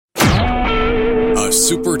A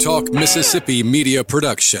Super Talk Mississippi media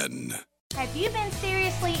production. Have you been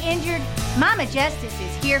seriously injured? Mama Justice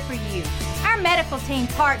is here for you. Our medical team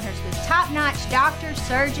partners with top-notch doctors,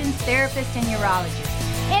 surgeons, therapists, and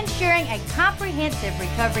urologists, ensuring a comprehensive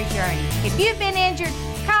recovery journey. If you've been injured,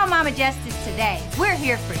 call Mama Justice today. We're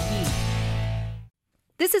here for you.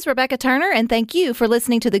 This is Rebecca Turner, and thank you for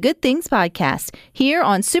listening to the Good Things Podcast here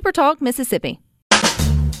on Super Talk Mississippi.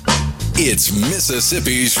 It's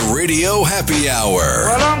Mississippi's Radio Happy Hour.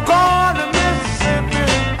 Well, I'm going to Mississippi,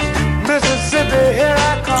 Mississippi, here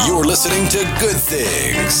I come. You're listening to Good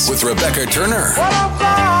Things with Rebecca Turner. Well, I'm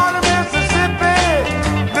going to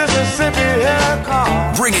Mississippi, Mississippi, here I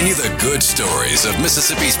come. Bringing you the good stories of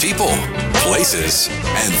Mississippi's people, places,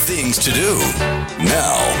 and things to do.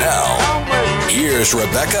 Now, here's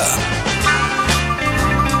Rebecca.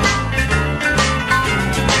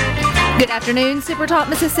 Good afternoon, Super Talk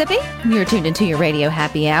Mississippi. You're tuned into your Radio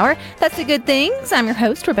Happy Hour. That's the Good Things. I'm your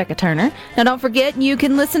host, Rebecca Turner. Now, don't forget, you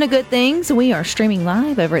can listen to Good Things. We are streaming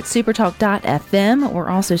live over at supertalk.fm. We're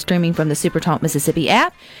also streaming from the Super Talk Mississippi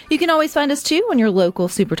app. You can always find us, too, on your local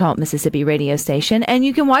Super Talk Mississippi radio station. And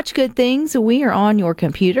you can watch Good Things. We are on your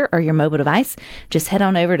computer or your mobile device. Just head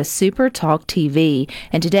on over to Super Talk TV.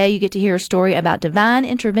 And today you get to hear a story about divine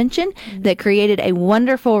intervention that created a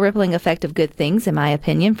wonderful rippling effect of good things, in my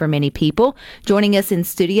opinion, for many people. Joining us in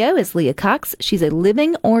studio is Leah Cox. She's a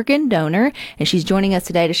living organ donor, and she's joining us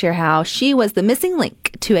today to share how she was the missing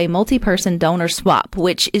link to a multi-person donor swap,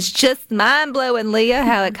 which is just mind-blowing, Leah,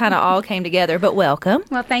 how it kind of all came together. But welcome.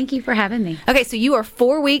 Well, thank you for having me. Okay, so you are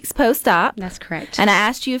 4 weeks post-op. That's correct. And I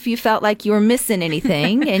asked you if you felt like you were missing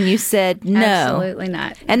anything, and you said no. Absolutely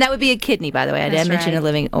not. And that would be a kidney, by the way. I did mention a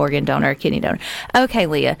living organ donor, a kidney donor. Okay,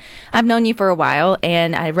 Leah, I've known you for a while,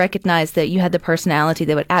 and I recognize that you had the personality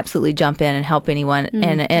that would absolutely jump in and help anyone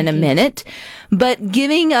in a minute. But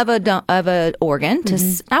giving of a organ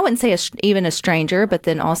to, I wouldn't say even a stranger, but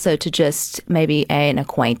then also to just maybe an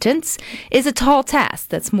acquaintance is a tall task.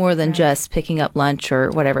 That's more than just picking up lunch or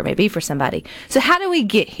whatever it may be for somebody. So how do we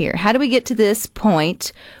get here? How do we get to this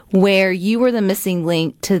point where you were the missing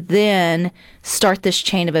link to then start this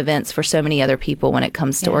chain of events for so many other people when it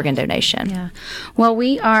comes to organ donation? Yeah. Well,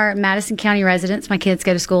 we are Madison County residents. My kids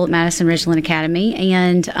go to school at Madison Ridgeland Academy,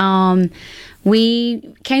 and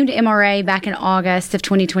we came to MRA back in August of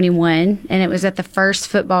 2021, and it was at the first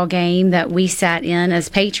football game that we sat in as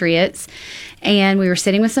Patriots. And we were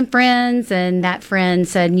sitting with some friends, and that friend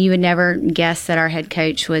said, "You would never guess that our head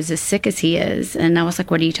coach was as sick as he is." And I was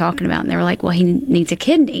like, "What are you talking about?" And they were like, "Well, he needs a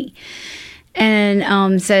kidney."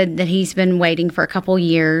 And said that he's been waiting for a couple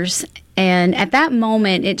years. And at that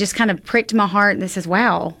moment, it just kind of pricked my heart that says,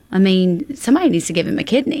 wow, I mean, somebody needs to give him a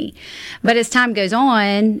kidney. But as time goes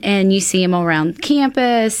on and you see him around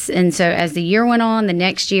campus, and so as the year went on, the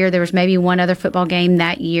next year, there was maybe one other football game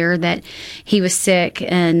that year that he was sick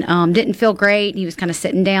and didn't feel great. He was kind of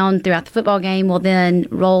sitting down throughout the football game. Well, then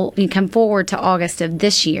you come forward to August of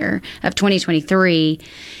this year, of 2023,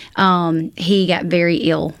 he got very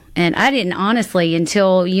ill. And I didn't, honestly,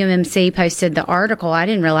 until UMMC posted the article, I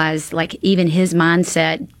didn't realize, like, even his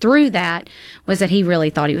mindset through that was that he really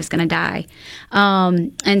thought he was going to die.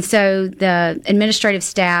 And so the administrative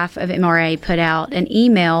staff of MRA put out an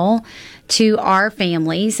email to our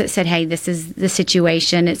families that said, hey, this is the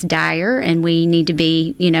situation. It's dire, and we need to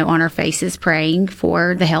be, on our faces praying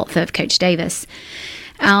for the health of Coach Davis.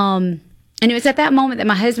 And it was at that moment that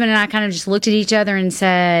my husband and I kind of just looked at each other and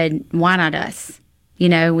said, why not us?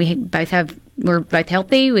 We're both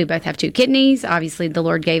healthy. We both have 2 kidneys. Obviously, the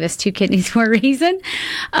Lord gave us 2 kidneys for a reason.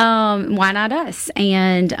 Why not us?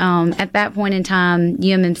 And at that point in time,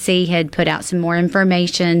 UMMC had put out some more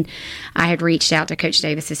information. I had reached out to Coach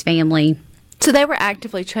Davis's family. So they were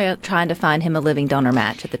actively trying to find him a living donor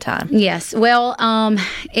match at the time. Yes. Well,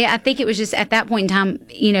 I think it was just at that point in time,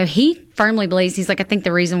 he firmly believes, he's like, I think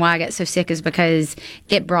the reason why I got so sick is because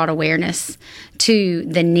it brought awareness to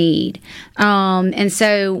the need. And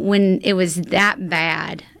so when it was that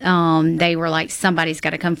bad, they were like, somebody's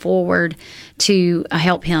got to come forward to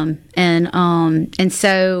help him. And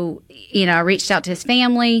so, I reached out to his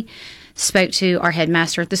family, spoke to our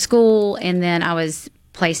headmaster at the school, and then I was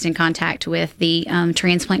placed in contact with the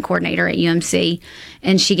transplant coordinator at UMC,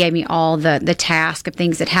 and she gave me all the task of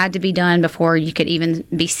things that had to be done before you could even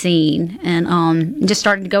be seen, and just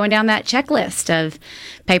started going down that checklist of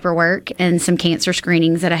paperwork and some cancer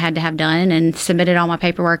screenings that I had to have done, and submitted all my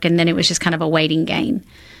paperwork, and then it was just kind of a waiting game.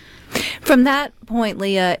 From that point,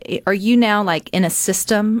 Leah, are you now like in a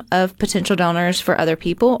system of potential donors for other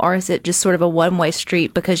people, or is it just sort of a one-way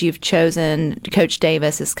street because you've chosen Coach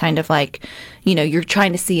Davis as kind of like, you're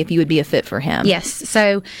trying to see if you would be a fit for him? Yes.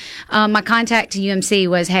 So my contact to UMC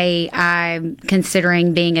was, hey, I'm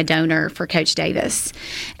considering being a donor for Coach Davis.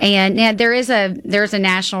 And now there's a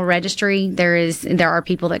national registry. There are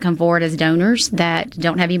people that come forward as donors that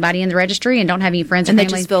don't have anybody in the registry and don't have any friends or family.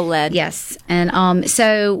 And they just feel led. Yes. And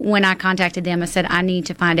so when I contacted them, I said, I need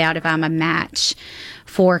to find out if I'm a match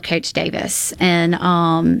for Coach Davis. And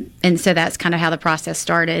so that's kind of how the process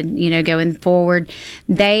started, going forward.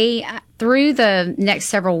 Through the next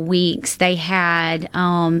several weeks, they had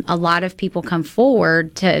a lot of people come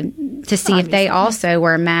forward to see if they also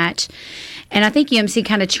were a match. And I think UMC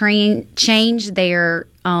kind of changed their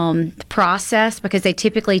process because they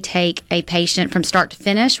typically take a patient from start to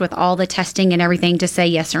finish with all the testing and everything to say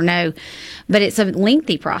yes or no. But it's a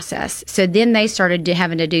lengthy process. So then they started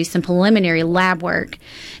having to do some preliminary lab work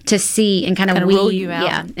to see and kind of weed rule you out.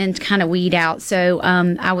 Yeah, and kind of weed out. So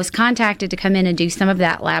I was contacted to come in and do some of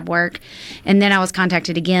that lab work. And then I was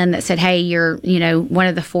contacted again that said, hey, you're, one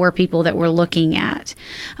of the 4 people that we're looking at.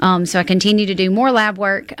 So I continue to do more lab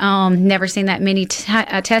work. Never seen that many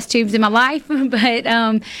test tubes in my life,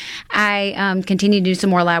 but I continued to do some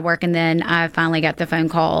more lab work, and then I finally got the phone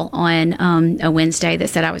call on a Wednesday that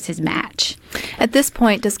said I was his match. At this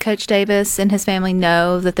point, does Coach Davis and his family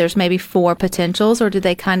know that there's maybe 4 potentials, or do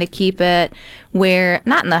they kind of keep it where,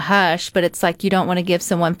 not in the hush, but it's like you don't want to give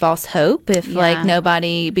someone false hope if like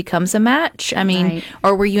nobody becomes a match? I mean, Right.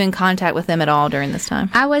 Or were you in contact with them at all during this time?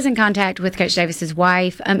 I was in contact with Coach Davis's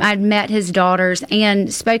wife. I'd met his daughters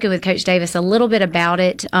and spoken with Coach Davis a little bit about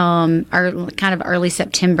it, kind of early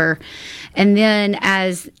September. And then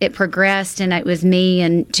as it progressed, and it was me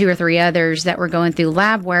and 2 or 3 others that were going through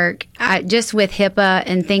lab work, just with HIPAA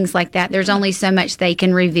and things like that, there's only so much they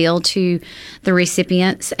can reveal to the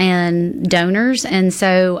recipients and donors. And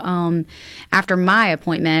so after my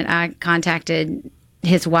appointment, I contacted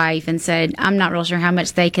his wife and said, I'm not real sure how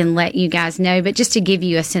much they can let you guys know, but just to give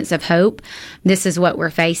you a sense of hope, this is what we're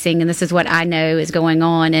facing and this is what I know is going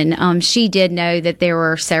on. And she did know that there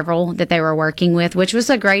were several that they were working with, which was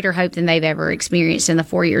a greater hope than they've ever experienced in the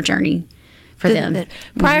 4-year journey for them.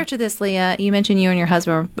 Prior to this, Leah, you mentioned you and your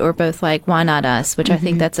husband were both like, why not us? Which I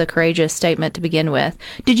think that's a courageous statement to begin with.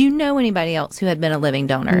 Did you know anybody else who had been a living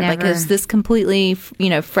donor? Never. Like, is this completely,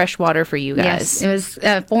 fresh water for you guys? Yes, it was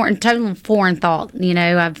total foreign thought.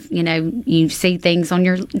 You see things on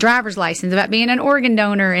your driver's license about being an organ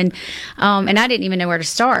donor, and I didn't even know where to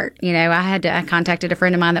start. I contacted a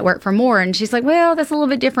friend of mine that worked for Moore, and she's like, well, that's a little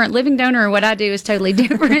bit different. Living donor and what I do is totally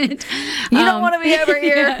different. You don't want to be over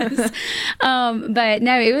here. Yes. But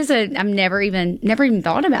no, it was I've never even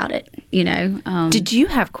thought about it. Did you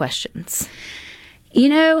have questions?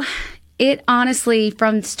 It honestly,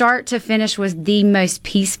 from start to finish, was the most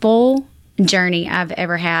peaceful journey I've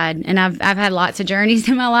ever had. And I've had lots of journeys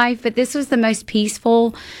in my life, but this was the most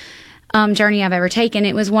peaceful journey I've ever taken.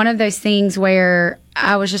 It was one of those things where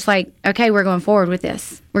I was just like, okay, we're going forward with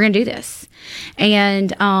this. We're going to do this. And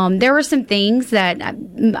there were some things that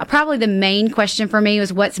probably the main question for me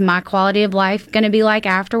was, what's my quality of life going to be like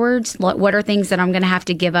afterwards? What are things that I'm going to have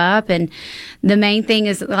to give up? And the main thing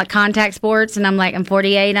is like contact sports. And I'm like, I'm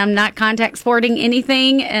 48. I'm not contact sporting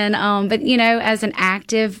anything. And but as an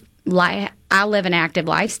active life, I live an active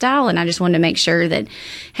lifestyle, and I just wanted to make sure that,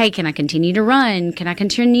 hey, can I continue to run? Can I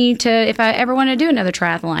continue to, if I ever want to do another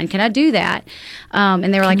triathlon, can I do that?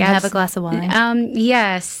 And they were like, Can you have a glass of wine?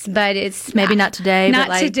 Yes, but it's maybe not today. Not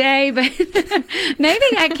but today, but maybe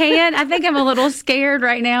I can. I think I'm a little scared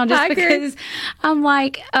right now, just because I'm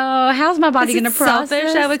like, oh, how's my body going to process?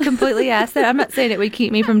 Selfish. I would completely ask that. I'm not saying it would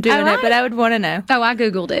keep me from doing it, but I would want to know. Oh, I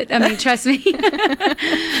Googled it. I mean, trust me.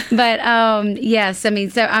 But yes, I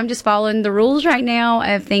mean, so I'm just following the rules right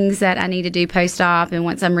now of things that I need to do post-op, and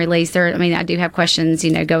once I'm released, I do have questions,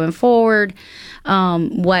 going forward,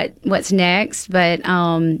 what's next, but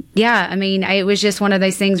it was just one of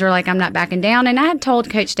those things where like I'm not backing down. And I had told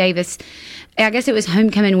Coach Davis, I guess it was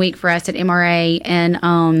homecoming week for us at MRA,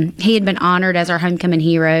 and he had been honored as our homecoming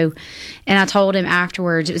hero. And I told him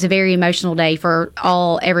afterwards, it was a very emotional day for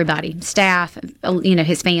everybody, staff,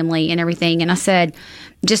 his family and everything. And I said,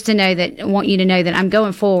 just to know that, I want you to know that I'm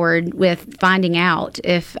going forward with finding out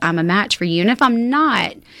if I'm a match for you. And if I'm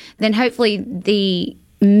not, then hopefully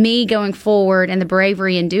me going forward and the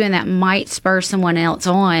bravery in doing that might spur someone else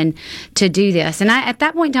on to do this. And at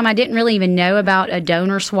that point in time, I didn't really even know about a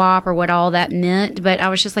donor swap or what all that meant. But I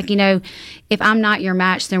was just like, if I'm not your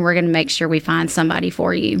match, then we're going to make sure we find somebody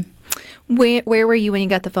for you. Where were you when you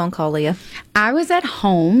got the phone call, Leah? I was at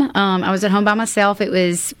home. I was at home by myself. It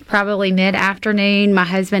was probably mid-afternoon. My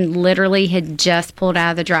husband literally had just pulled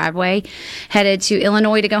out of the driveway, headed to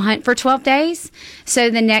Illinois to go hunt for 12 days. So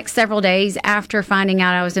the next several days after finding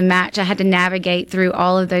out I was a match, I had to navigate through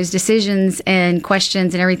all of those decisions and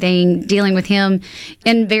questions and everything, dealing with him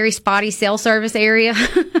in very spotty cell service area.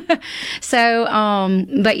 So,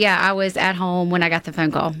 but yeah, I was at home when I got the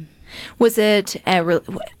phone call. Was it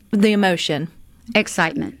the emotion?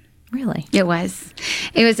 Excitement. Really? It was.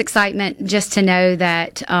 It was excitement just to know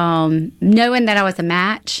that, knowing that I was a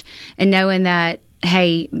match and knowing that,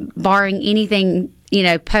 hey, barring anything,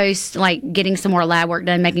 post, like getting some more lab work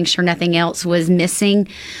done, making sure nothing else was missing,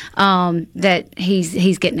 that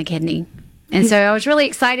he's getting a kidney. And so I was really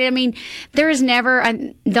excited. I mean, there is never,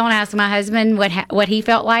 don't ask my husband what he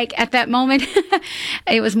felt like at that moment.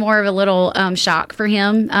 It was more of a little shock for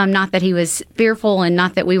him. Not that he was fearful and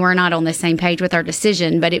not that we were not on the same page with our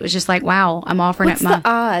decision, but it was just like, wow, I'm offering What's up the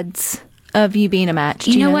odds of you being a match?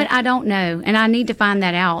 You know what? I don't know. And I need to find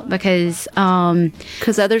that out because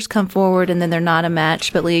others come forward and then they're not a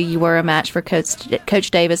match. But Leah, you were a match for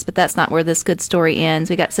Coach Davis, but that's not where this good story ends.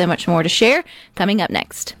 We got so much more to share coming up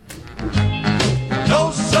next.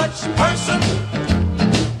 No such person,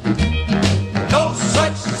 no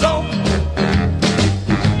such zone.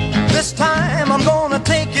 This time I'm gonna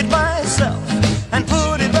take it myself and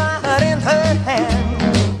put it right in her hand.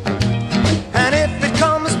 And if it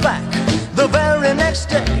comes back the very next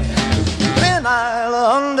day, then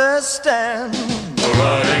I'll understand.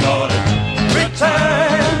 Writing on it,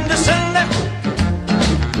 return to sender,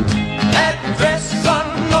 address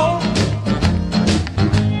unknown.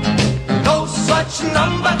 No such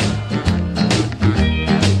number,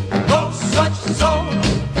 no such zone.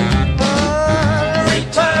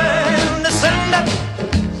 Return to sender,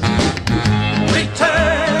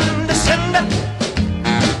 return to sender,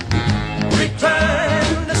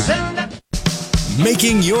 return to sender.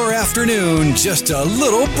 Making your afternoon just a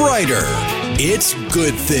little brighter. It's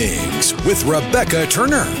Good Things with Rebecca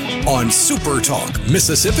Turner on Super Talk,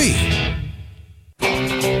 Mississippi.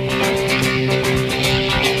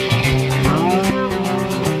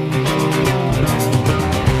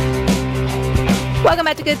 Welcome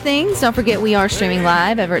back to Good Things. Don't forget we are streaming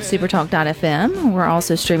live over at supertalk.fm. We're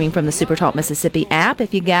also streaming from the Supertalk Mississippi app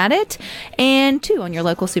if you got it, and too on your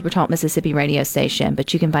local Supertalk Mississippi radio station.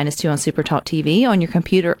 But you can find us too on Supertalk TV on your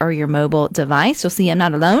computer or your mobile device. You'll see I'm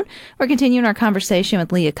not alone. We're continuing our conversation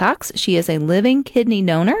with Leah Cox. She is a living kidney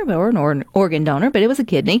donor, or an organ donor, but it was a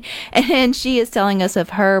kidney. And she is telling us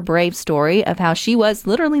of her brave story of how she was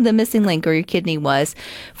literally the missing link, or your kidney was,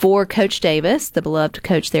 for Coach Davis, the beloved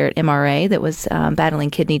coach there at MRA that was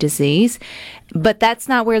battling kidney disease. But that's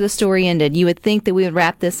not where the story ended. You would think that we would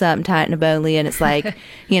wrap this up and tie it in a bow, Leah, and it's like,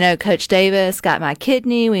 Coach Davis got my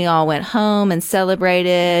kidney. We all went home and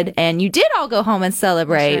celebrated, and you did all go home and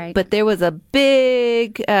celebrate. Right. But there was a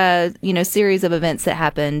big, series of events that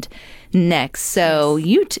happened next. So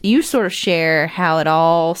yes. You sort of share how it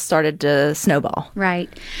all started to snowball. Right.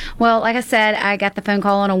 Well, like I said, I got the phone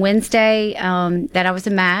call on a Wednesday that I was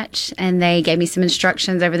a match, and they gave me some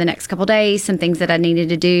instructions over the next couple days, some things that I needed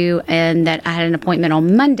to do, and that I had an appointment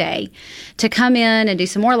on Monday to come in and do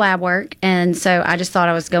some more lab work. And so I just thought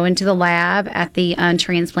I was going to the lab at the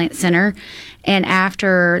transplant center. And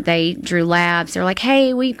after they drew labs, they're like,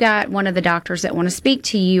 hey, we've got one of the doctors that want to speak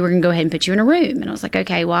to you. We're going to go ahead and put you in a room. And I was like,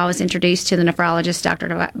 okay. Well, I was introduced to the nephrologist, Dr.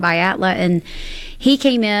 Biatla, and he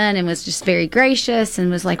came in and was just very gracious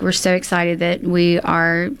and was like, we're so excited that we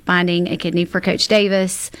are finding a kidney for Coach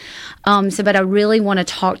Davis. But I really want to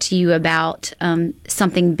talk to you about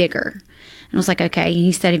something bigger. And I was like, okay.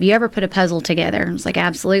 He said, have you ever put a puzzle together? I was like,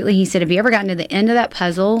 absolutely. He said, have you ever gotten to the end of that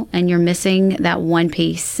puzzle and you're missing that one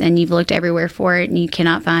piece and you've looked everywhere for it and you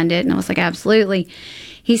cannot find it? And I was like, absolutely.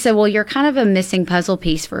 He said, well, you're kind of a missing puzzle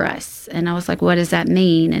piece for us. And I was like, what does that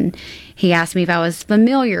mean? And he asked me if I was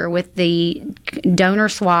familiar with the donor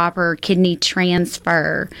swap or kidney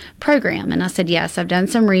transfer program. And I said, yes, I've done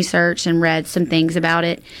some research and read some things about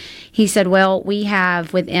it. He said, well, we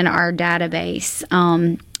have within our database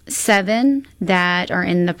 7 that are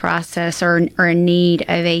in the process or in need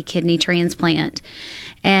of a kidney transplant.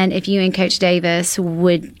 And if you and Coach Davis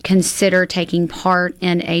would consider taking part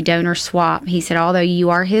in a donor swap, he said, although you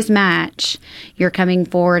are his match, you're coming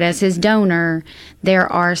forward as his donor,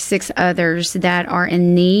 there are 6 others that are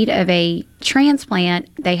in need of a transplant.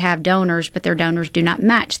 They have donors, but their donors do not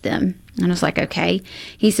match them. And I was like, okay.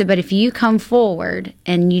 He said, but if you come forward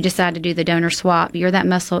and you decide to do the donor swap, you're that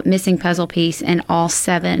missing puzzle piece, and all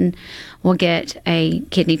 7 will get a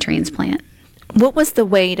kidney transplant. What was the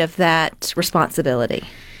weight of that responsibility?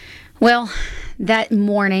 Well, that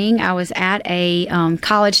morning, I was at a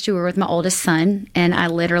college tour with my oldest son, and I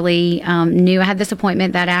literally knew I had this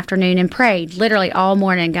appointment that afternoon and prayed literally all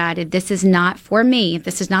morning, God, if this is not for me, if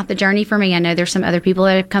this is not the journey for me, I know there's some other people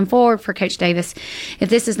that have come forward for Coach Davis. If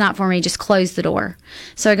this is not for me, just close the door.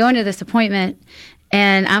 So I go into this appointment,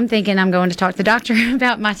 and I'm thinking I'm going to talk to the doctor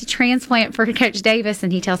about my transplant for Coach Davis,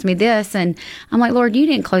 and he tells me this, and I'm like, Lord, you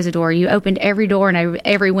didn't close the door. You opened every door and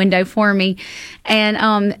every window for me.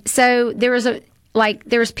 And so there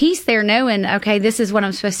was peace there knowing, okay, this is what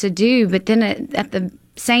I'm supposed to do. But then at the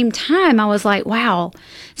same time, I was like, wow,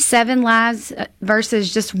 7 lives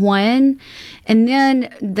versus just one. And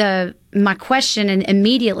then my question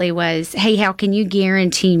immediately was, hey, how can you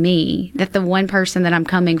guarantee me that the one person that I'm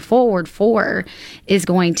coming forward for is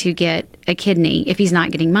going to get a kidney if he's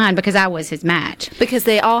not getting mine? Because I was his match. Because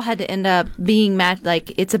they all had to end up being matched.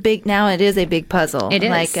 Like, it is a big puzzle. It is.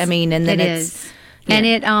 Like, I mean, and then it it's... is. Yeah.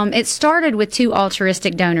 And it started with 2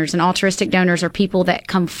 altruistic donors, and altruistic donors are people that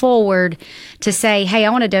come forward to say, hey,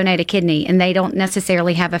 I want to donate a kidney, and they don't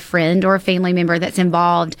necessarily have a friend or a family member that's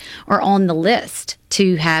involved or on the list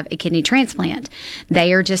to have a kidney transplant.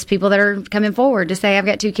 They are just people that are coming forward to say, I've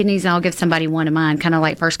got 2 kidneys and I'll give somebody one of mine, kind of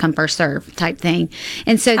like first come, first serve type thing.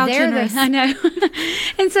 And so I know.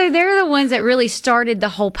 And so they're the ones that really started the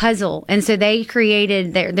whole puzzle. And so they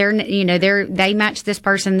created they match this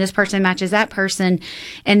person matches that person.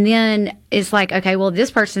 And then it's like, okay, well, this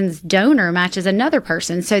person's donor matches another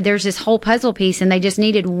person. So there's this whole puzzle piece, and they just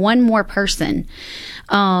needed one more person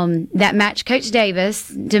that matched Coach Davis,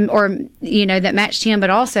 that matched him, but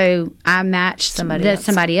also I matched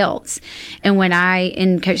somebody else. And when I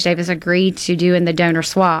and Coach Davis agreed to doing the donor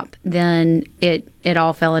swap, then it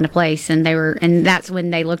all fell into place. And that's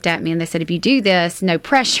when they looked at me and they said, if you do this, no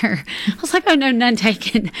pressure. I was like, oh, no, none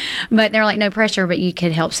taken. But they're like, no pressure, but you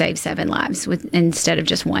could help save 7 lives instead of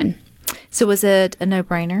just one. So was it a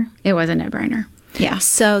no-brainer? It was a no-brainer. Yeah.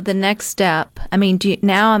 So the next step, I mean,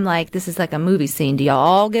 now I'm like, this is like a movie scene. Do y'all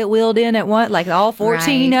all get wheeled in at once? Like all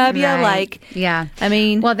 14 of you? Right. Like, yeah. I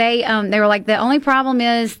mean. Well, they were like, the only problem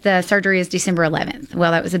is the surgery is December 11th.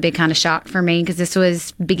 Well, that was a big kind of shock for me because this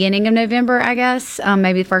was beginning of November, I guess,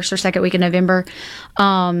 maybe the first or second week of November.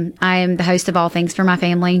 I am the host of All Things for my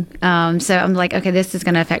family. So I'm like, okay, this is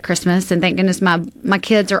going to affect Christmas. And thank goodness my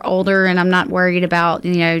kids are older and I'm not worried about,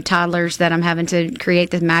 toddlers that I'm having to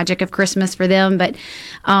create the magic of Christmas for them. But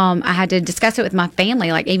I had to discuss it with my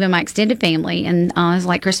family, like even my extended family. And I was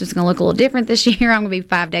like, Christmas is going to look a little different this year. I'm going to be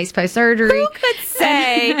 5 days post-surgery. Who could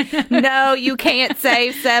say, no, you can't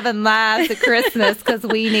save 7 lives at Christmas because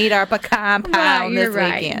we need our pecan pie on this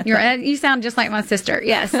weekend. You're right. You sound just like my sister.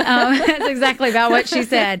 Yes. That's exactly about what she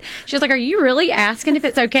said. She was like, are you really asking if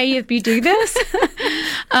it's okay if you do this?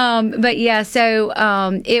 But yeah,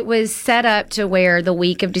 so it was set up to where the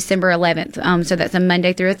week of December 11th, so that's a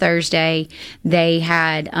Monday through a Thursday, they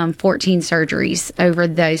had 14 surgeries over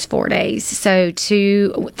those 4 days. So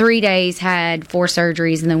 3 days had 4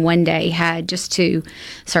 surgeries, and then 1 day had just 2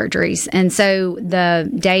 surgeries. And so the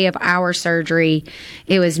day of our surgery,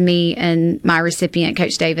 it was me and my recipient,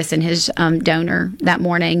 Coach Davis, and his donor that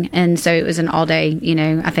morning. And so it was an all day,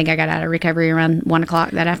 I think I got out of recovery around 1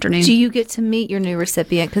 o'clock that afternoon. Do you get to meet your new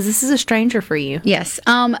recipient? Because this is a stranger for you. Yes.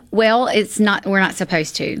 Well, we're not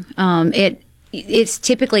supposed to. It's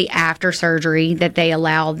typically after surgery that they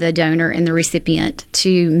allow the donor and the recipient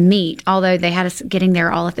to meet, although they had us getting there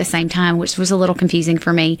all at the same time, which was a little confusing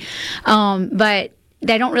for me. But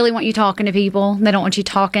they don't really want you talking to people. They don't want you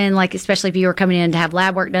talking, like, especially if you were coming in to have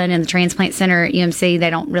lab work done in the transplant center at UMC, they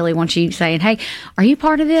don't really want you saying, hey, are you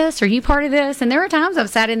part of this? Are you part of this? And there were times I've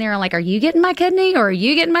sat in there and like, are you getting my kidney or are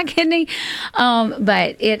you getting my kidney?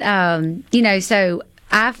 But it, so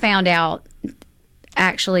I found out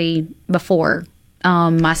actually before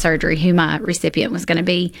my surgery who my recipient was going to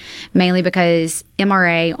be, mainly because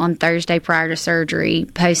MRA on Thursday prior to surgery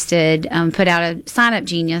put out a sign up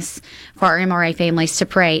genius for our MRA families to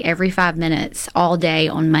pray every 5 minutes all day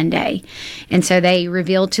on Monday. And so they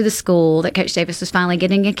revealed to the school that Coach Davis was finally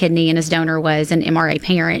getting a kidney and his donor was an MRA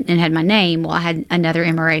parent and had my name. Well, I had another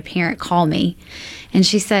MRA parent call me and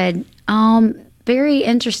she said, very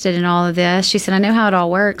interested in all of this. She said, I know how it all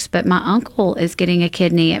works, but my uncle is getting a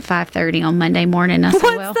kidney at 5:30 on Monday morning. I said,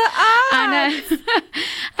 What's the odds? I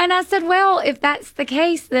And I said, well, if that's the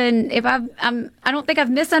case, then if I don't think I've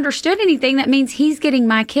misunderstood anything. That means he's getting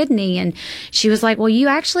my kidney. And she was like, well, you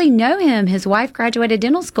actually know him. His wife graduated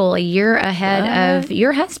dental school a year ahead of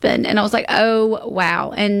your husband. And I was like, oh,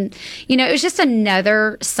 wow. And, it was just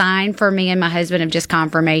another sign for me and my husband of just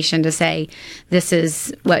confirmation to say, this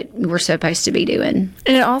is what we're supposed to be doing.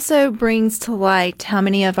 And it also brings to light how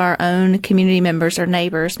many of our own community members or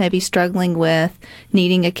neighbors may be struggling with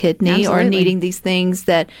needing a kidney Absolutely. or needing these things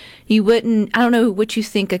that you wouldn't, I don't know what you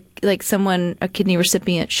think a kidney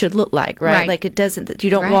recipient should look like, right? Like it doesn't, you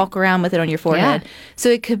don't walk around with it on your forehead. Yeah. So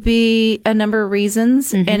it could be a number of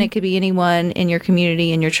reasons, and it could be anyone in your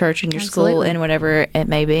community, in your church, in your school, and whatever it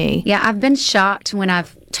may be. Yeah, I've been shocked when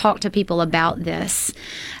I've talked to people about this.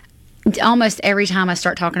 Almost every time I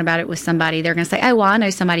start talking about it with somebody, they're going to say, oh, well, I know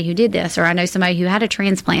somebody who did this, or I know somebody who had a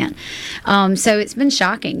transplant. So it's been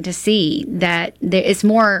shocking to see that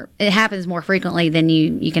it happens more frequently than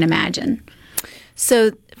you can imagine.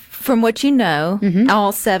 So from what you know,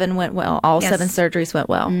 all 7 went well. All 7 surgeries went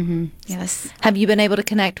well. Yes. Have you been able to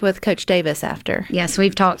connect with Coach Davis after? Yes,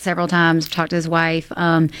 we've talked several times. We've talked to his wife.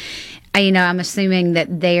 I'm assuming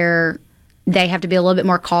that they have to be a little bit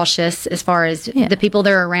more cautious as far as the people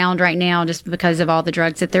they're around right now, just because of all the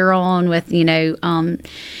drugs that they're on with, the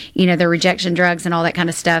rejection drugs and all that kind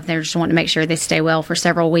of stuff. They just want to make sure they stay well for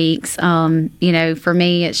several weeks. For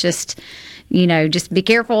me, it's just, just be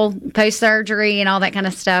careful post-surgery and all that kind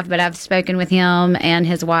of stuff. But I've spoken with him and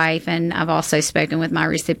his wife, and I've also spoken with my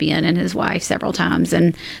recipient and his wife several times,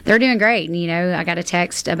 and they're doing great. I got a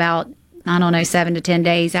text about 7 to 10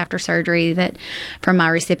 days after surgery from my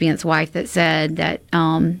recipient's wife that said that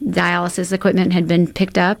dialysis equipment had been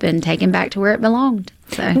picked up and taken back to where it belonged.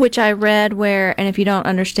 So. Which I read and if you don't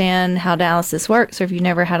understand how dialysis works, or if you've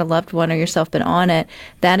never had a loved one or yourself been on it,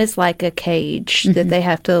 that is like a cage that they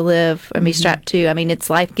have to live and be strapped to. I mean, it's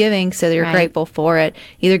life-giving, so they're grateful for it.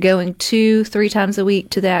 Either going 2-3 times a week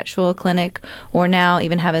to the actual clinic, or now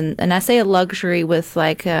even having, and I say a luxury with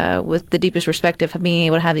with the deepest respect of being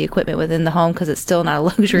able to have the equipment within the home, because it's still not a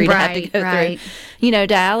luxury to have to go through,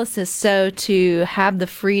 dialysis. So to have the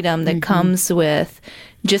freedom that comes with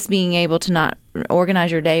just being able to not organize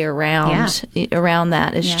your day around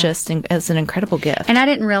that is just it's an incredible gift. And I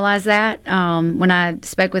didn't realize that when I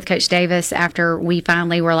spoke with Coach Davis after we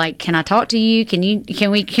finally were like, "Can I talk to you?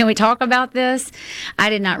 Can we talk about this?" I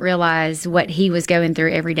did not realize what he was going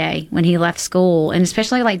through every day when he left school, and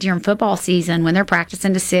especially like during football season when they're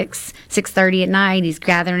practicing to 6:30 at night. He's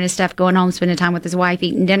gathering his stuff, going home, spending time with his wife,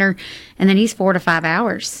 eating dinner, and then he's 4 to 5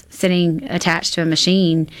 hours sitting attached to a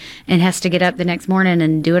machine and has to get up the next morning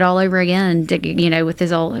and do it all over again. With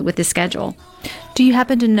his schedule. Do you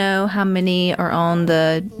happen to know how many are on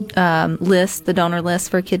the the donor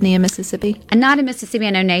list for a kidney in Mississippi? And not in Mississippi.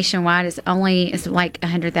 I know nationwide it's like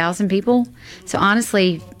 100,000 people. So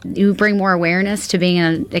honestly, you bring more awareness to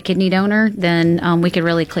being a kidney donor, then we could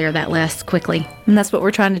really clear that list quickly. And that's what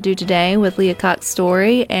we're trying to do today with Leah Cox's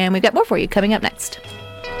story. And we've got more for you coming up next.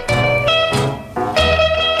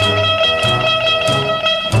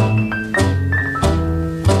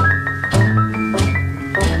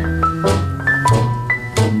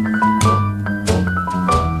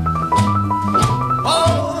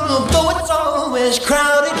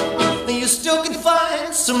 Crowded, you still can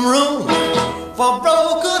find some room for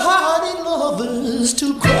broken-hearted lovers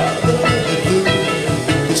to cry.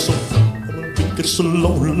 It's so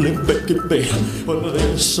lonely, Becky, babe. Well,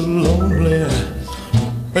 it's so lonely.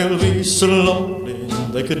 They'll be so lonely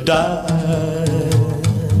they could die.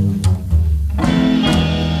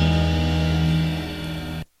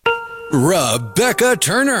 Rebecca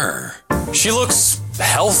Turner. She looks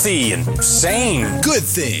healthy and sane. Good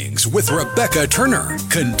Things with Rebecca Turner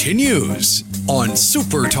continues on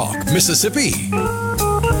Super Talk Mississippi.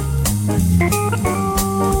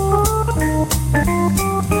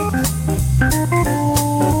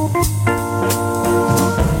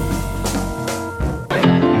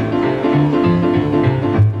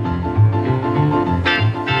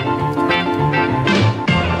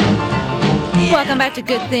 Welcome back to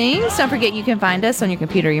Good Things. Don't forget you can find us on your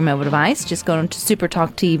computer or your mobile device. Just go to Super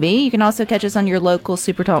Talk TV. You can also catch us on your local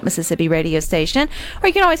Super Talk Mississippi radio station, or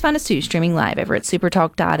you can always find us too streaming live over at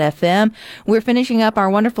supertalk.fm. We're finishing up our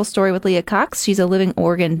wonderful story with Leah Cox. She's a living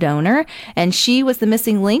organ donor, and she was the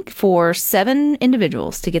missing link for 7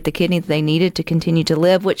 individuals to get the kidney that they needed to continue to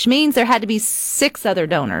live, which means there had to be 6 other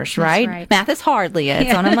donors, right? That's right. Math is hard, Leah.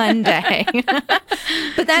 It's on a Monday.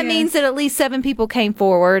 But that means that at least 7 people came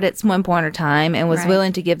forward at one point in time and was was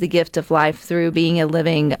willing to give the gift of life through being a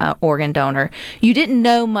living organ donor. You didn't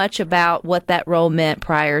know much about what that role meant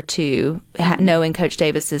prior to knowing Coach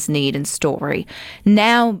Davis's need and story.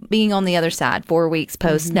 Now, being on the other side, 4 weeks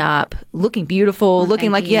post-op, looking beautiful,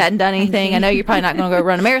 looking like you hadn't done anything. I know you're probably not going to go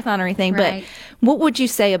run a marathon or anything, but what would you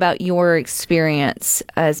say about your experience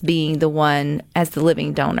as being the one, as the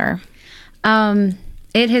living donor?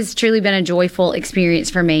 It has truly been a joyful experience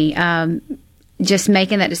for me. Just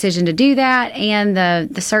making that decision to do that, and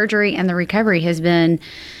the surgery and the recovery has been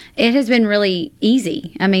really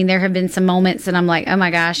easy. I mean, there have been some moments that I'm like, oh my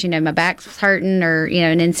gosh, my back's hurting, or,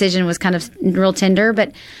 an incision was kind of real tender.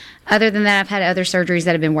 But other than that, I've had other surgeries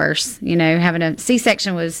that have been worse. Having a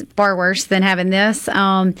C-section was far worse than having this.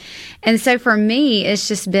 And so for me,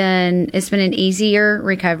 it's been an easier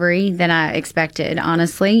recovery than I expected,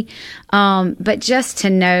 honestly. But just to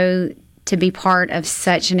know, to be part of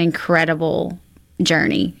such an incredible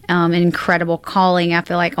journey, an incredible calling, I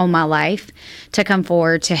feel like, on my life, to come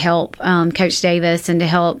forward to help Coach Davis and to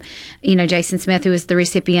help, Jason Smith, who was the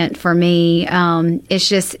recipient for me. It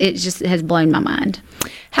just has blown my mind.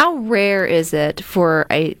 How rare is it for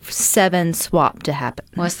a 7 swap to happen?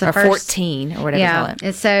 Well, it's the or first, 14 or whatever you call it.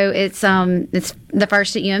 It's the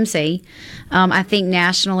first at UMC. I think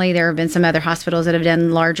nationally there have been some other hospitals that have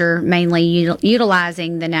done larger, mainly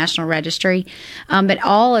utilizing the National Registry. But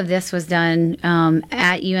all of this was done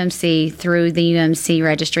at UMC through the UMC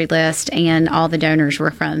registry list, and all the donors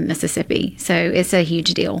were from Mississippi. So it's a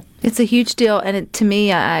huge deal. It's a huge deal. And to me,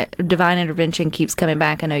 divine intervention keeps coming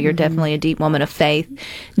back. I know you're definitely a deep woman of faith.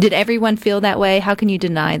 Did everyone feel that way? How can you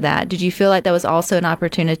deny that? Did you feel like that was also an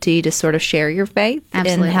opportunity to sort of share your faith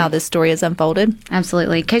in how this story has unfolded?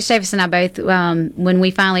 Absolutely. Coach Davis and I both, when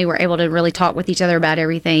we finally were able to really talk with each other about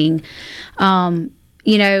everything,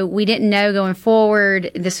 we didn't know going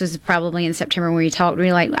forward. This was probably in September when we talked. We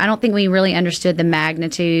were like, I don't think we really understood the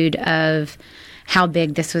magnitude of how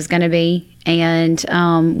big this was going to be.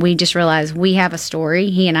 And we just realized we have a story.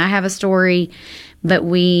 He and I have a story, but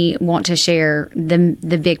we want to share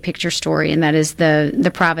the big picture story, and that is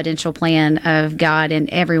the providential plan of God in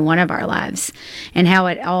every one of our lives, and how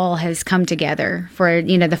it all has come together for,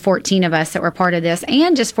 the 14 of us that were part of this,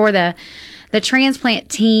 and just for the transplant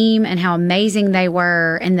team and how amazing they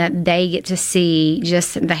were, and that they get to see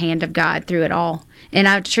just the hand of God through it all. And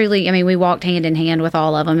we walked hand in hand with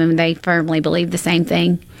all of them, and they firmly believe the same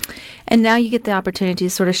thing. And now you get the opportunity to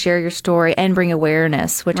sort of share your story and bring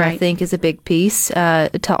awareness, which I think is a big piece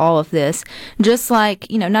to all of this. Just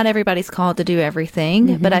like, not everybody's called to do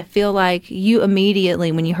everything, but I feel like you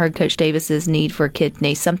immediately, when you heard Coach Davis's need for a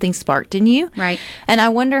kidney, something sparked in you. Right. And I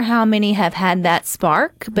wonder how many have had that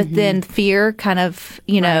spark, but then fear kind of,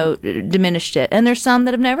 diminished it. And there's some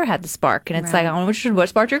that have never had the spark. And it's like, I don't know what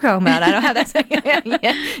spark you're talking about. I don't have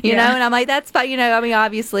that. You know, and I'm like, that's fine.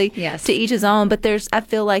 Obviously, to each his own. But I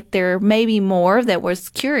feel like there maybe more that was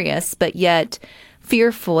curious, but yet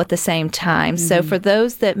fearful at the same time. So for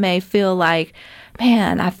those that may feel like,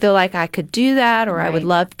 man, I feel like I could do that, or I would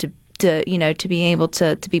love to be able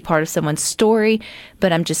to be part of someone's story,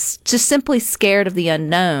 but I'm just simply scared of the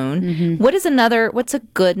unknown. What's a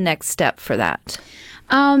good next step for that?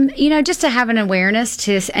 Just to have an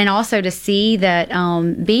awareness and also to see that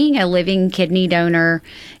being a living kidney donor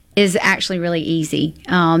is actually really easy.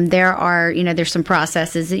 There are, there's some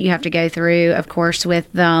processes that you have to go through, of course,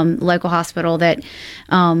 with local hospital that,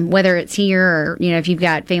 whether it's here or, if you've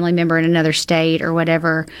got family member in another state or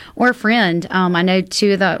whatever, or a friend. I know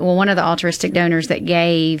one of the altruistic donors that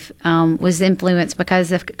gave was influenced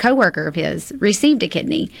because a coworker of his received a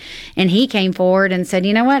kidney, and he came forward and said,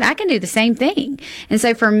 you know what, I can do the same thing. And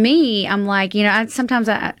so for me, I'm like, sometimes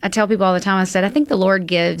I tell people all the time, I said, I think the Lord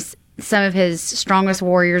gives some of his strongest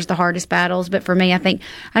warriors the hardest battles, but for me, I think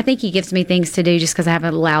he gives me things to do just because I have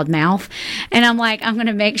a loud mouth, and I'm like, I'm going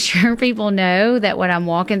to make sure people know that what I'm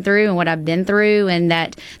walking through and what I've been through, and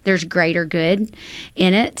that there's greater good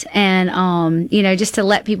in it, and just to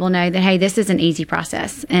let people know that, hey, this is an easy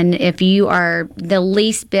process, and if you are the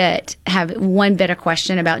least bit have one bit of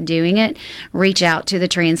question about doing it, reach out to the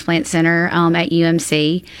transplant center at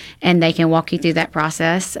UMC, and they can walk you through that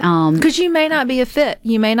process. Because you may not be a fit,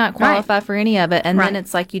 you may not qualify for any of it, and then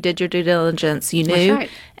it's like you did your due diligence, you knew,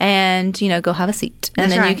 and go have a seat,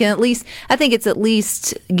 and then you can I think it's at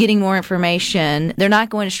least getting more information. They're not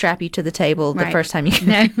going to strap you to the table the first time you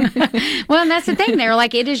can. Well, and that's the thing. They're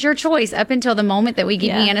like, it is your choice up until the moment that we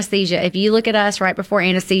give you anesthesia. If you look at us right before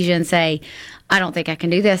anesthesia and say, I don't think I can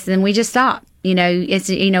do this. And then we just stop. It's,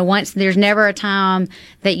 once there's never a time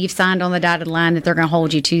that you've signed on the dotted line that they're going to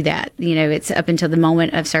hold you to that. It's up until the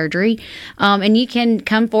moment of surgery. And you can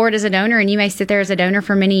come forward as a donor, and you may sit there as a donor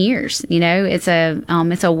for many years. It's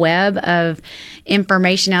a web of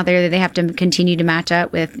information out there that they have to continue to match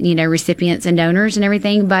up with, recipients and donors and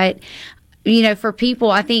everything. But, for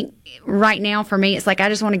people, I think right now for me, it's like I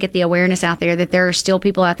just want to get the awareness out there that there are still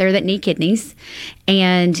people out there that need kidneys,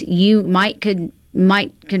 and you could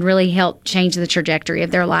really help change the trajectory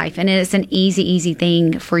of their life. And it's an easy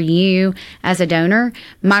thing for you as a donor.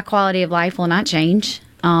 My quality of life will not change.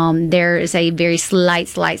 There is a very slight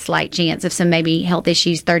chance of some maybe health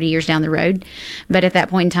issues 30 years down the road. But at that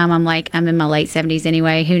point in time, I'm in my late 70s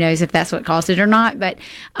anyway. Who knows if that's what caused it or not. But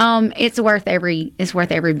it's worth every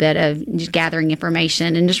bit of just gathering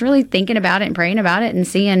information and just really thinking about it and praying about it and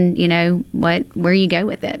seeing, where you go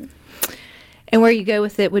with it. And where you go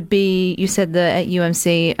with it would be, you said at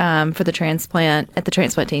UMC for the transplant, at the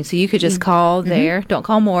transplant team. So you could just call there. Don't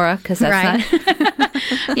call Maura, because that's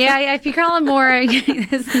not. yeah, if you're calling Maura,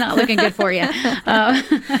 it's not looking good for you.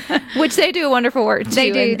 Which they do wonderful work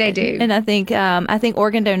too. They do. And I think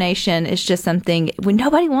organ donation is just something when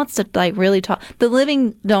nobody wants to really talk. The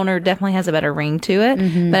living donor definitely has a better ring to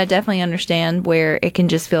it, but I definitely understand where it can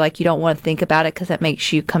just feel like you don't want to think about it because that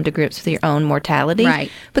makes you come to grips with your own mortality. Right.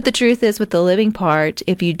 But the truth is, with the living part,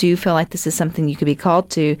 if you do feel like this is something you could be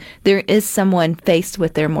called to, there is someone faced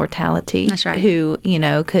with their mortality. That's right. Who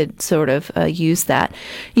could sort of use that.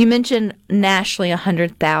 You mentioned nationally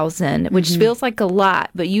 100,000, which feels like a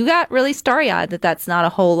lot, but you got really starry-eyed that that's not a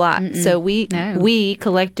whole lot. So we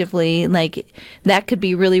collectively, that could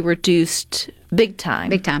be really reduced big time.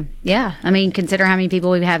 Big time. Yeah. I mean, consider how many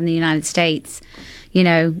people we have in the United States.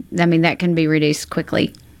 That can be reduced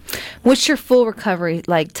quickly. What's your full recovery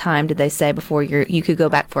time? Did they say before you could go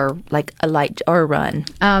back for a light or a run?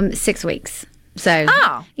 6 weeks. So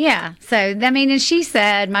yeah. So and she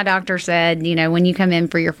said, my doctor said, when you come in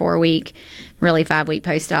for your 4-week, really 5-week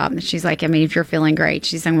post-op, she's like, if you're feeling great,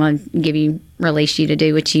 she's going to release you to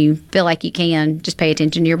do what you feel like you can. Just pay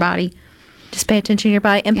attention to your body. Just pay attention to your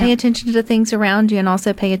body and pay attention to the things around you, and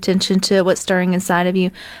also pay attention to what's stirring inside of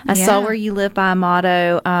you. I saw where you live by a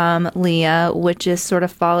motto, Leah, which is sort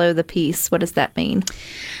of follow the peace. What does that mean?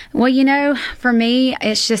 Well, for me,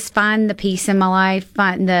 it's just find the peace in my life,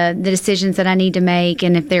 find the decisions that I need to make.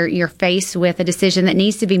 And if you're faced with a decision that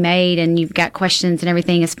needs to be made and you've got questions and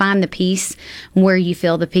everything, is find the peace where you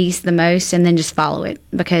feel the peace the most, and then just follow it,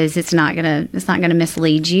 because it's not gonna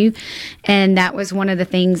mislead you. And that was one of the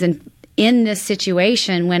things in this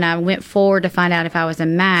situation when I went forward to find out if I was a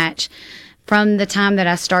match. From the time that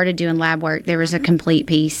I started doing lab work, there was a complete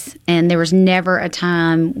peace, and there was never a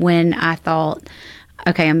time when I thought,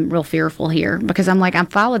 okay, I'm real fearful here, because I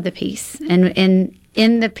followed the peace, and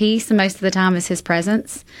in the peace most of the time is his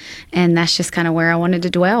presence, and that's just kind of where I wanted to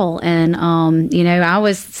dwell. And I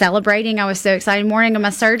was celebrating. I was so excited. Morning of my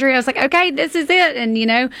surgery, I was like, okay, this is it. And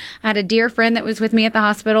I had a dear friend that was with me at the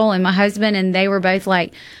hospital, and my husband, and they were both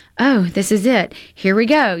like, oh, this is it. Here we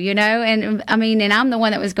go, And and I'm the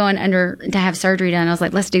one that was going under to have surgery done. I was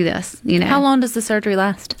like, let's do this, How long does the surgery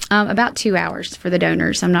last? About 2 hours for the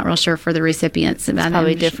donors. I'm not real sure for the recipients. It's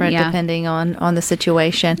probably different depending on the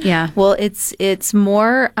situation. Yeah. Well, it's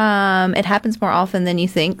more, it happens more often than you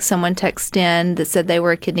think. Someone texted in that said they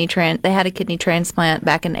had a kidney transplant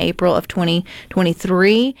back in April of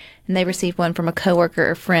 2023. And they received one from a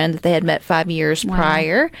coworker or friend that they had met 5 years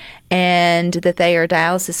prior, and that they are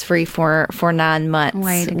dialysis free for 9 months.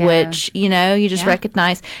 Way to go. Which you just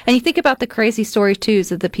recognize, and you think about the crazy stories too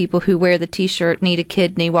of the people who wear the T-shirt "Need a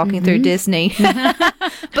Kidney" walking through Disney.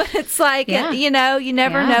 But it's like you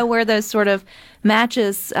never know where those sort of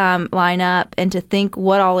matches line up, and to think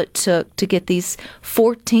what all it took to get these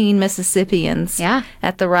 14 Mississippians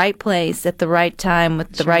at the right place at the right time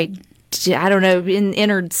with the right. I don't know,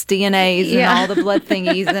 entered DNAs and all the blood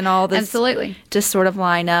thingies and all this. Absolutely. Just sort of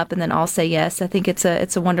line up and then all say yes. I think it's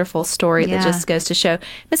a wonderful story that just goes to show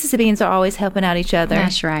Mississippians are always helping out each other.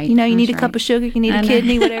 That's right. You need a cup of sugar, you need a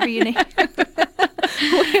kidney, whatever you need.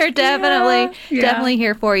 We're definitely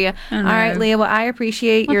here for you. All right, Leah. Well, I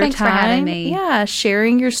appreciate your thanks time. For having me. Yeah,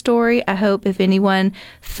 sharing your story. I hope if anyone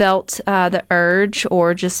felt the urge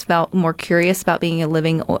or just felt more curious about being a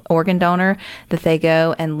living organ donor, that they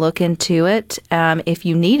go and look into it. If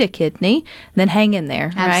you need a kidney, then hang in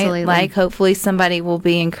there. Absolutely. Right? Hopefully somebody will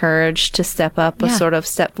be encouraged to step up, a sort of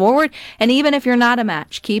step forward. And even if you're not a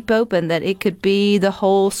match, keep open that it could be the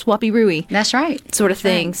whole swappy-rooey. That's right. Sort of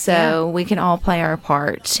thing. Right. So we can all play our part.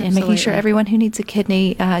 part and making sure everyone who needs a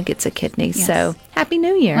kidney gets a kidney. Yes. So Happy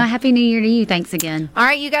New Year. Well, Happy New Year to you. Thanks again. All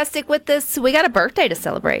right, you guys stick with this. We got a birthday to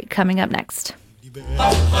celebrate coming up next. I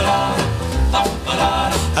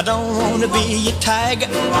don't want to be a tiger,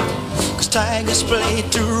 'cause tigers play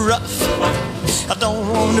too rough. I don't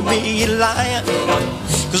want to be a lion,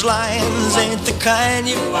 'cause lions ain't the kind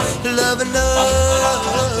you love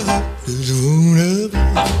enough. Just wanna be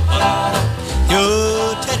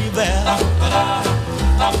your teddy bear.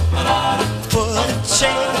 Put a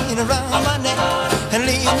chain around my neck and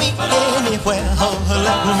leave me anywhere. Oh,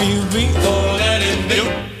 let me be. Oh, let it be.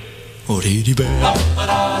 Oh, teddy bear.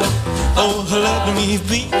 Oh, let me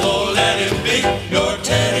be. Oh, let it be your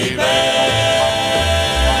teddy bear.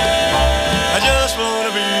 I just want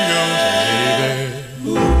to be your teddy bear.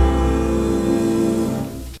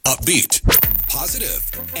 Upbeat, positive,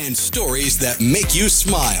 and stories that make you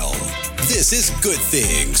smile. This is Good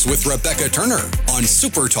Things with Rebecca Turner on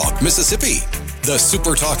Super Talk Mississippi, the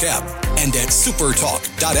Super Talk app, and at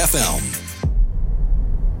supertalk.fm.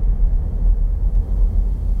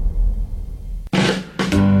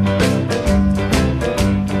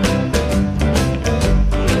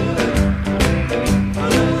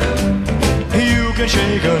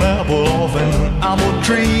 Shake an apple off an apple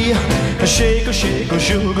tree. Shake a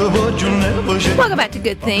sugar, but you'll never shake. Welcome back to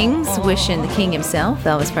Good Things. Wishing the king himself,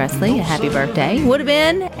 Elvis Presley, a happy birthday. Would have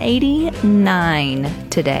been 89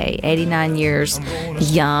 today. 89 years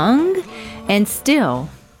young. And still,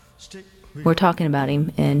 we're talking about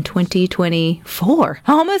him in 2024.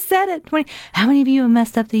 I almost said it. How many of you have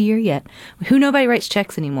messed up the year yet? Nobody writes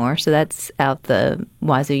checks anymore, so that's out the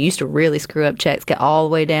wazoo. Used to really screw up checks, get all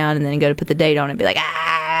the way down, and then go to put the date on it and be like,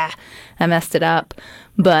 I messed it up.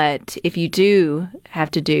 But if you do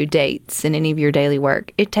have to do dates in any of your daily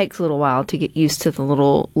work, it takes a little while to get used to the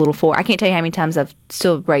little 4. I can't tell you how many times I've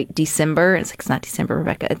still write December. It's like, it's not December,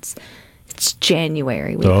 Rebecca. It's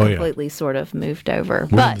January. We completely sort of moved over.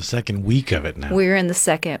 We're in the second week of it now. We're in the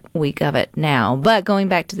second week of it now. But going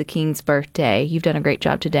back to the King's birthday, you've done a great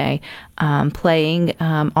job today playing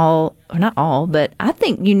all, or not all, but I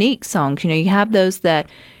think unique songs. You have those that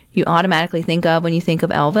you automatically think of when you think of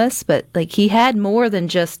Elvis, but like he had more than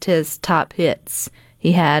just his top hits.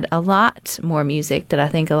 He had a lot more music that I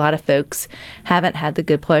think a lot of folks haven't had the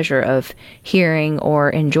good pleasure of hearing or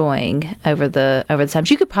enjoying over the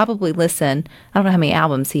times. You could probably listen. I don't know how many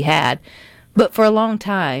albums he had, but for a long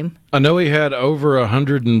time. I know he had over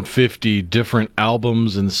 150 different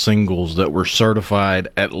albums and singles that were certified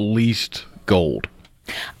at least gold.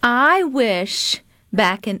 I wish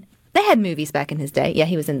they had movies back in his day. Yeah,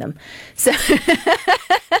 he was in them. So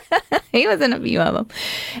he was in a few of them.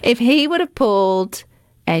 If he would have pulled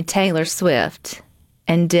a Taylor Swift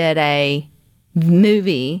and did a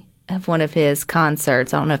movie of one of his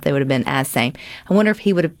concerts, I don't know if they would have been as same. I wonder if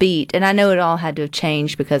he would have beat, and I know it all had to have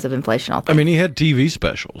changed because of inflation. All I mean, he had TV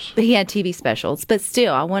specials. But he had TV specials. But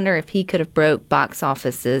still, I wonder if he could have broke box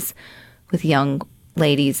offices with young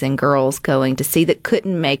ladies and girls going to see that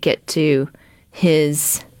couldn't make it to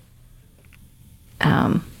his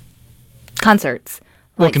concerts.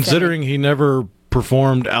 Well, considering he never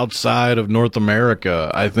performed outside of North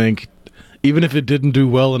America, I think even if it didn't do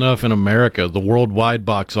well enough in America, the worldwide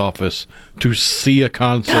box office to see a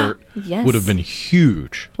concert Yes. would have been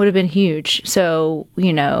huge. Would have been huge. So,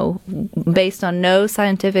 based on no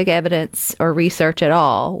scientific evidence or research at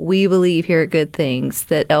all, we believe here at Good Things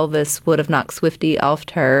that Elvis would have knocked Swiftie off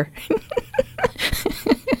her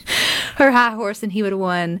high horse, and he would have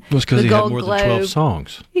won It was because the he had Gold more Globe. than 12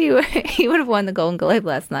 songs. He would have won the Golden Globe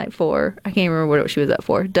last night for, I can't remember what she was up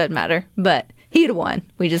for. Doesn't matter. But he'd have won.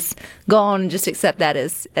 We just go on and just accept that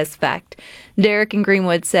as fact. Derek in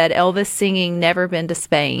Greenwood said, Elvis singing Never Been to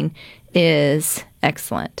Spain is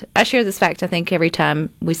excellent. I share this fact, I think, every time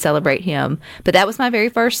we celebrate him. But that was my very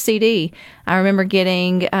first CD. I remember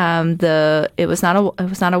getting it was not a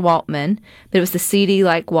Walkman, but it was the CD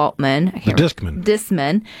like Walkman. The Discman.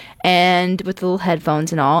 Discman, and with the little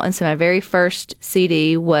headphones and all. And so my very first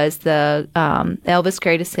CD was the Elvis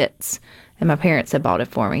Greatest Hits. And my parents had bought it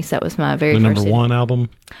for me. So that was my very first The number CD. one album?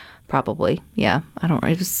 Probably, yeah.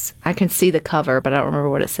 I can see the cover, but I don't remember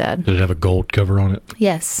what it said. Did it have a gold cover on it?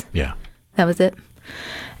 Yes. Yeah. That was it.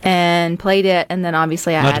 And played it, and then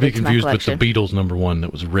obviously I Not to added be to my confused with collection. the Beatles number one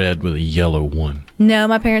that was red with a yellow one. No,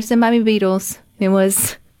 my parents didn't buy me Beatles. It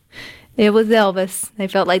was Elvis. They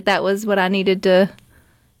felt like that was what I needed to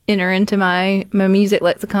enter into my music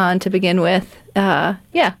lexicon to begin with. Yeah,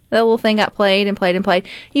 that little thing got played and played and played.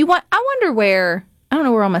 I wonder where, I don't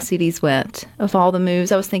know where all my CDs went of all the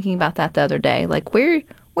moves. I was thinking about that the other day. Like, where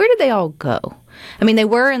did they all go? I mean, they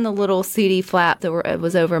were in the little CD flap that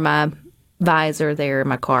was over my visor there in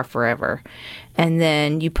my car forever. And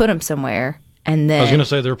then you put them somewhere, and then... I was going to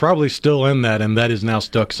say, they're probably still in that, and that is now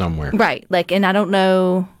stuck somewhere. Right. Like, and I don't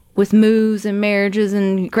know, with moves and marriages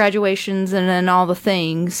and graduations and all the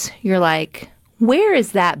things, you're like, where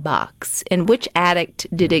is that box? And which attic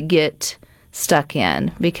did it get stuck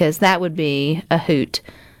in? Because that would be a hoot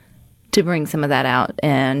to bring some of that out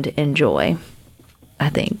and enjoy. I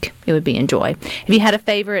think it would be enjoy. If you had a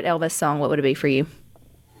favorite Elvis song, what would it be for you?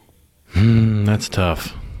 That's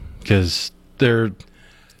tough, because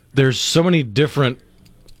there's so many different,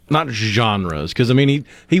 not genres, because I mean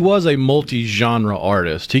he was a multi-genre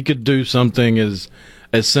artist. He could do something as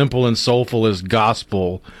simple and soulful as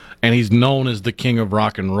gospel, and he's known as the king of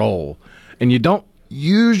rock and roll. And you don't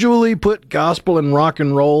usually put gospel and rock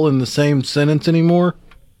and roll in the same sentence anymore.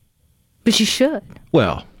 But you should.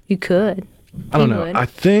 Well, you could. I don't know. I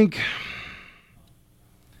think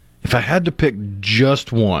if I had to pick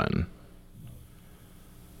just one,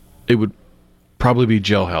 it would probably be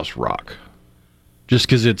Jailhouse Rock. Just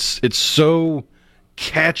because it's so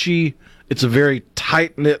catchy. It's a very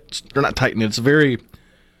tight-knit, or not tight-knit,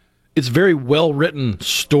 it's very well-written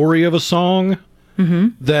story of a song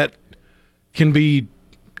that can be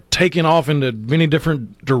taken off into many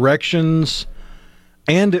different directions.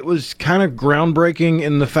 And it was kind of groundbreaking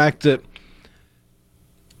in the fact that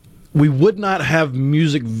we would not have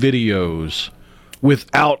music videos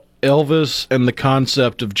without Elvis and the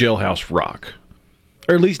concept of Jailhouse Rock.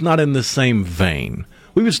 Or at least not in the same vein.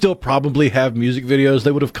 We would still probably have music videos.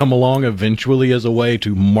 They would have come along eventually as a way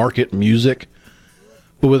to market music.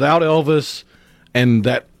 But without Elvis and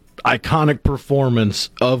that iconic performance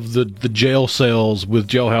of the jail cells with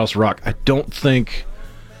Jailhouse Rock, I don't think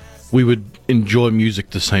we would enjoy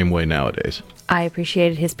music the same way nowadays. I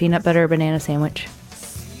appreciated his peanut butter banana sandwich.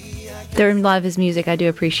 There in a lot of his music I do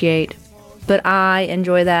appreciate, but I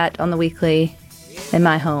enjoy that on the weekly in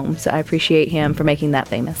my home, so I appreciate him for making that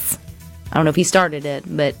famous. I don't know if he started it,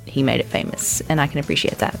 but he made it famous, and I can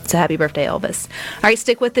appreciate that. So happy birthday, Elvis. All right,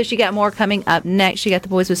 stick with us. You got more coming up next. You got the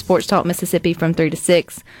boys with Sports Talk Mississippi from 3 to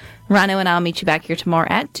 6. Rhino and I'll meet you back here tomorrow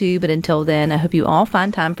at 2, but until then, I hope you all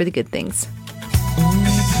find time for the good things.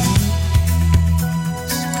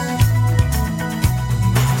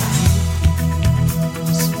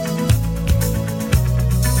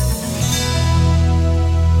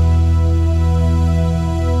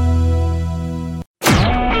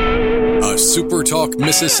 SuperTalk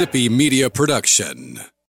Mississippi Media Production.